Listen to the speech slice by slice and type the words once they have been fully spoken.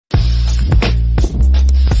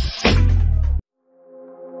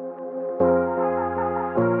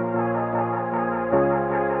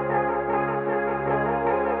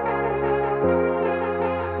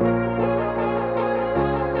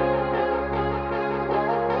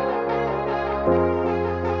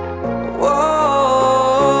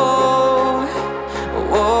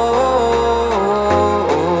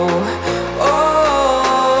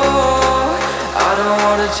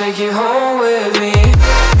take you home with me.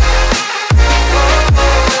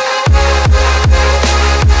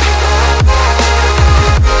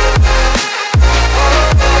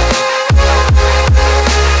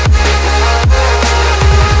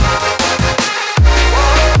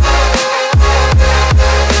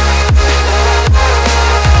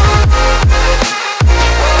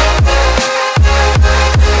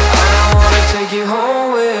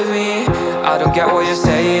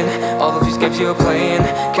 You're playing,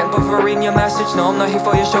 can't bother reading your message. No, I'm not here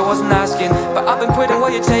for your show, wasn't asking. But I've been quitting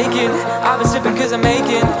what you're taking. I've been sipping cause I'm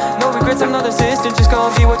making no regrets, I'm not assistant. Just go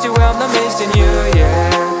and be what you were, I'm not missing you,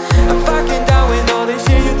 yeah. I'm fucking down with all this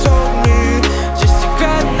shit you told me. Just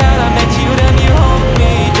regret that I met you, then you hold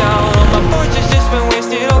me down. All my fortune's just been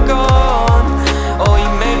wasted or gone. Oh,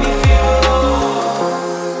 you made me feel alone.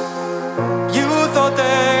 You thought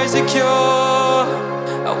there's a cure,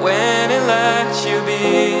 I went and let you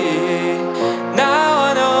be.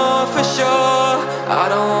 I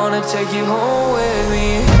don't wanna take you home with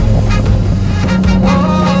me.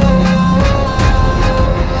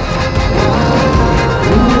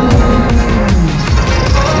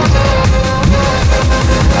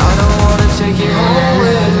 I don't wanna take you home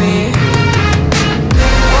with me.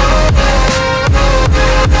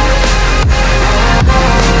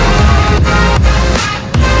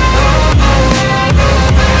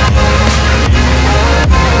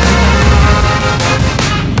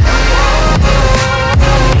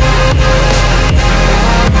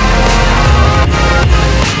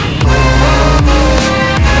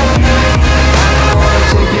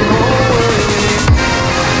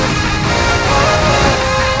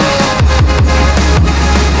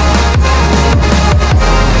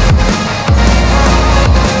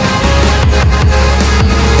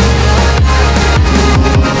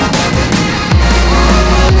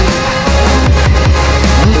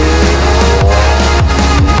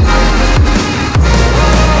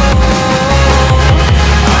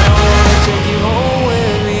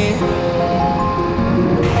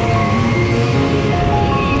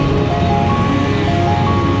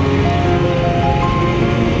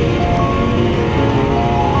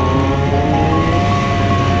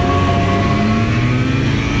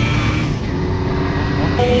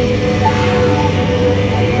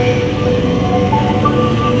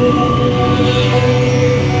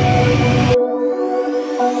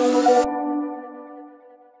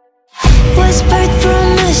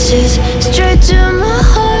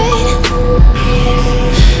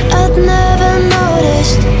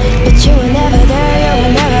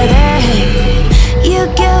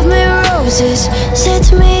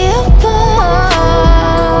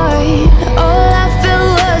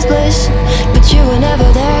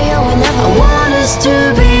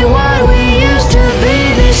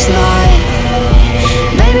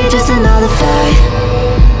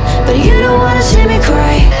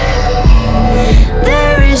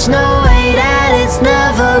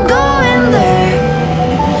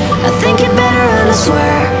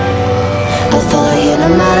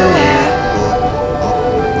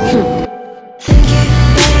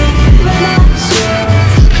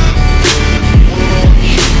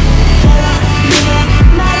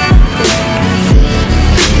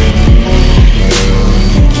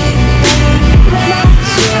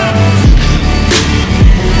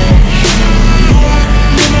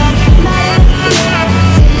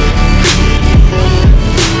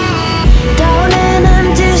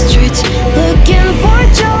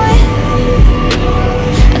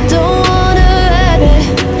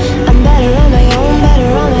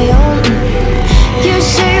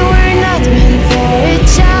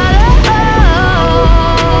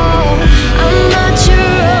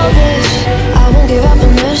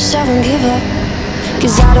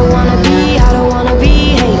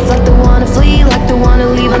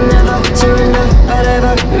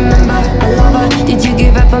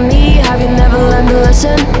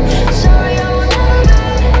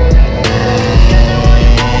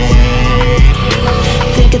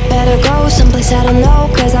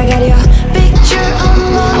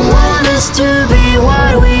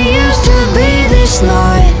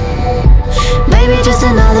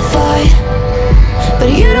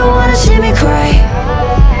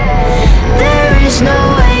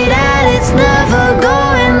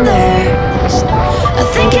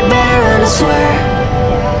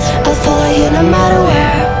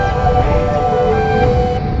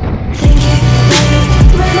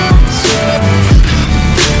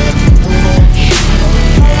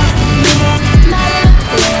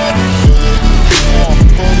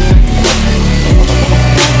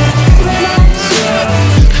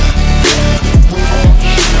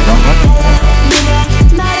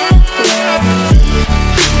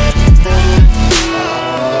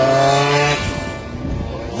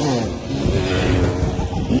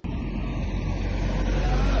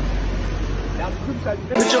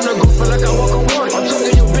 Bitch, I'm the go feel like I walk on water. I'm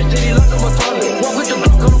talking your bitch, that he like I'm a toilet. Walk with the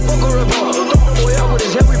Glock, I'm a fuck or a bar. Boy out with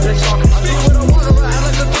his head, we play soccer. I do what I want.